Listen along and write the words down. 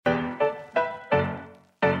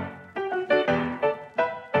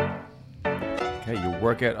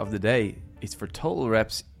workout of the day. It's for total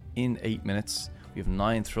reps in 8 minutes. We have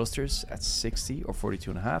 9 thrusters at 60 or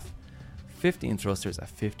 42.5, 15 thrusters at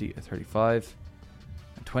 50 or 35,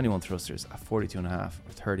 and 21 thrusters at 42.5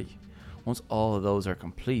 or 30. Once all of those are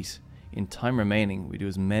complete, in time remaining, we do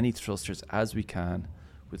as many thrusters as we can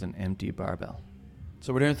with an empty barbell.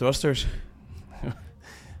 So we're doing thrusters.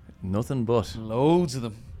 Nothing but. Loads of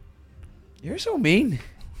them. You're so mean.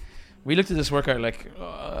 We looked at this workout like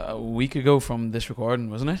a week ago from this recording,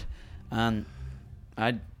 wasn't it? And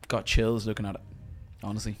I got chills looking at it,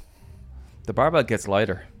 honestly. The barbell gets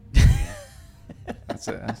lighter. That's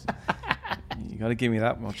it. You got to give me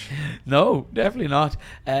that much. No, definitely not.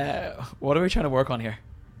 What are we trying to work on here?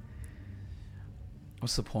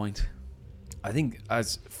 What's the point? I think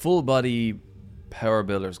as full body power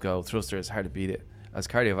builders go, thruster is hard to beat it. As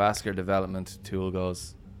cardiovascular development tool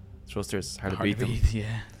goes, thruster is hard to beat them.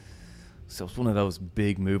 Yeah. So it's one of those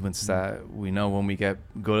big movements that we know when we get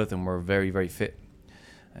good at them, we're very, very fit.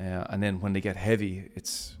 And then when they get heavy,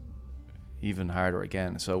 it's even harder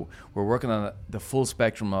again. So we're working on the full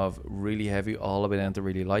spectrum of really heavy all the way down to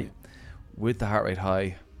really light with the heart rate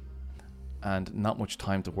high and not much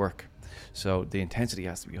time to work. So the intensity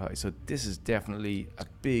has to be high. So this is definitely a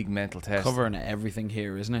big mental test. Covering everything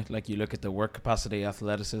here, isn't it? Like you look at the work capacity,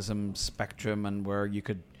 athleticism spectrum, and where you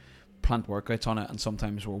could plant workouts on it, and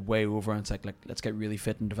sometimes we're way over and it's like let's get really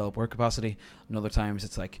fit and develop work capacity, and other times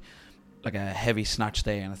it's like a heavy snatch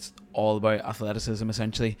day and it's all about athleticism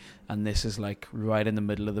essentially, and this is like right in the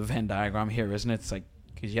middle of the Venn diagram here, isn't it? It's like,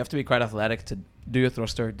 because you have to be quite athletic to do a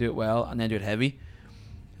thruster, do it well, and then do it heavy,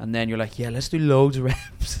 and then you're like, yeah, let's do loads of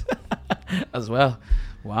reps as well.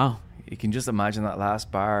 Wow. You can just imagine that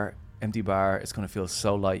last bar, empty bar, it's going to feel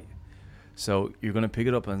so light. So you're going to pick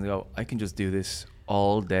it up and go, I can just do this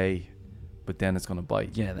all day, but then it's going to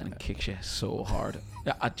bite. Yeah, then it kicks you so hard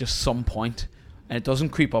at just some point, and it doesn't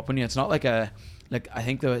creep up on you. It's not like I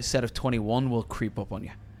think the set of 21 will creep up on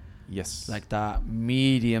you. Yes. Like that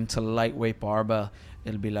medium to lightweight barbell,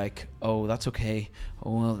 it'll be like, oh, that's okay.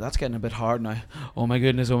 Oh, well, that's getting a bit hard now. Oh my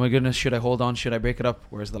goodness. Should I hold on? Should I break it up?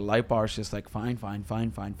 Whereas the light bar is just like, fine.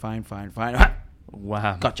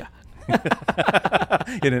 Wow. Gotcha.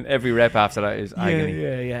 And then every rep after that is agony.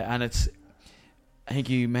 Yeah. And it's, I think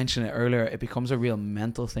you mentioned it earlier, it becomes a real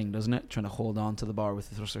mental thing, doesn't it? Trying to hold on to the bar with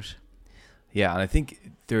the thrusters. Yeah, and I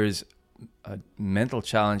think there's mental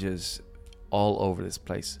challenges all over this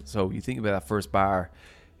place. So you think about that first bar,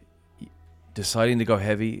 deciding to go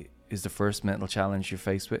heavy is the first mental challenge you're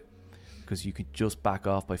faced with, because you could just back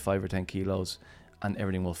off by 5 or 10 kilos and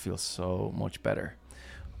everything will feel so much better.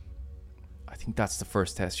 I think that's the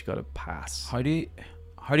first test you got to pass. How do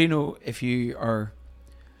you know if you are...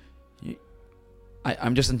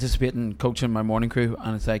 I'm just anticipating coaching my morning crew,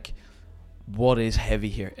 and it's like, what is heavy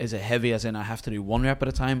here? Is it heavy as in I have to do 1 rep at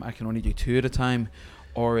a time, I can only do 2 at a time,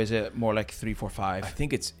 or is it more like 3, 4, 5? I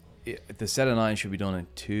think the set of 9 should be done in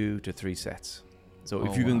 2 to 3 sets. So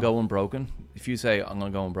if you can go unbroken, if you say I'm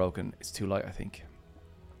going to go unbroken, it's too light, I think.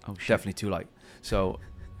 Oh, shit. Definitely too light. So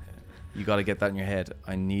you got to get that in your head.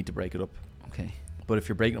 I need to break it up. Okay. But if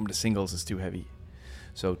you're breaking up into singles, it's too heavy.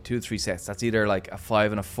 So 2 to 3 sets. That's either like a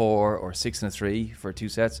 5 and a 4 or 6 and a 3 for 2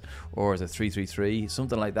 sets, or is a 3-3-3,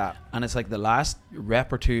 something like that. And it's like the last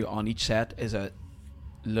rep or 2 on each set is a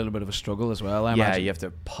little bit of a struggle as well, I imagine. You have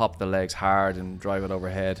to pop the legs hard and drive it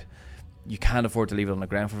overhead. You can't afford to leave it on the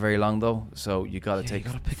ground for very long though, so you got to take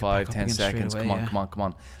 5-10 seconds. Away, come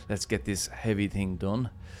on, let's get this heavy thing done,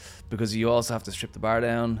 because you also have to strip the bar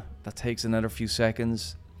down. That takes another few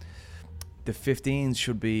seconds. The 15s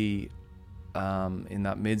should be in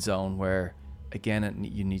that mid zone where again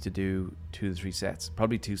you need to do 2 to 3 sets,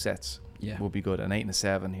 probably 2 sets will be good. An 8 and a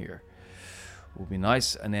 7 here will be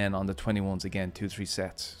nice, and then on the 21s again 2 to 3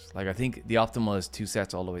 sets. Like I think the optimal is 2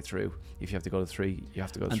 sets all the way through. If you have to go to 3, you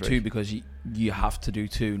have to go to 3. And 2 because you have to do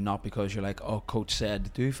 2, not because you're like, oh, coach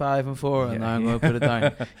said do 5 and 4 and now I'm going to put it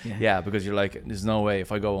down. Yeah, because you're like, there's no way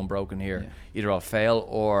if I go unbroken here, either I'll fail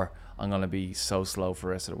or I'm going to be so slow for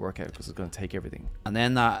the rest of the workout because it's going to take everything. And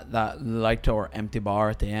then that light or empty bar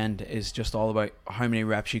at the end is just all about how many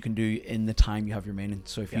reps you can do in the time you have remaining.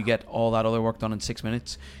 So if you get all that other work done in 6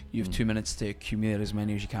 minutes, you have 2 minutes to accumulate as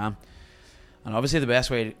many as you can. And obviously the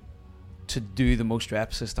best way to do the most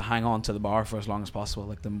reps is to hang on to the bar for as long as possible.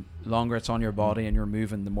 Like the longer it's on your body and you're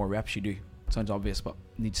moving, the more reps you do. Sounds obvious, but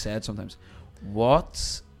needs said sometimes.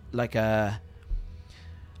 What's like a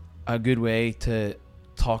good way to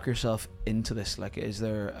talk yourself into this? Like, is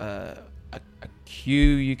there a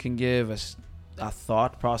cue you can give, a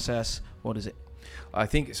thought process? What is it? I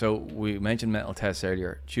think so. We mentioned mental tests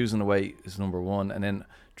earlier. Choosing the weight is number 1, and then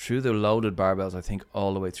through the loaded barbells, I think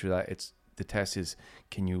all the way through that, it's the test is,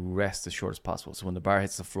 can you rest as short as possible? So when the bar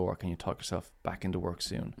hits the floor, can you talk yourself back into work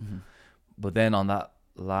soon? Mm-hmm. But then on that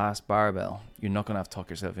last barbell, you're not going to have to talk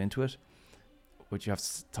yourself into it, but you have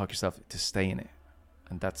to talk yourself to stay in it.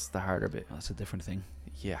 And that's the harder bit. That's a different thing.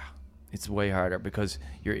 Yeah, it's way harder because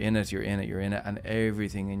you're in it, and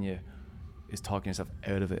everything in you is talking yourself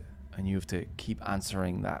out of it, and you have to keep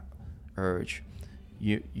answering that urge.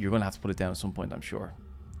 You're going to have to put it down at some point, I'm sure,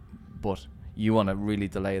 but you want to really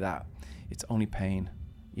delay that. It's only pain.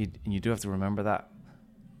 And you do have to remember that.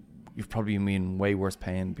 You've probably been in way worse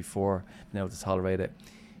pain before being able to tolerate it.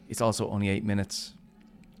 It's also only 8 minutes.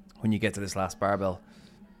 When you get to this last barbell,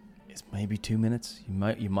 it's maybe 2 minutes.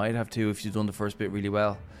 You might have to if you've done the first bit really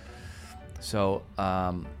well. So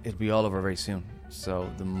it'll be all over very soon. So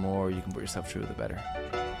the more you can put yourself through, the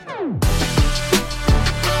better.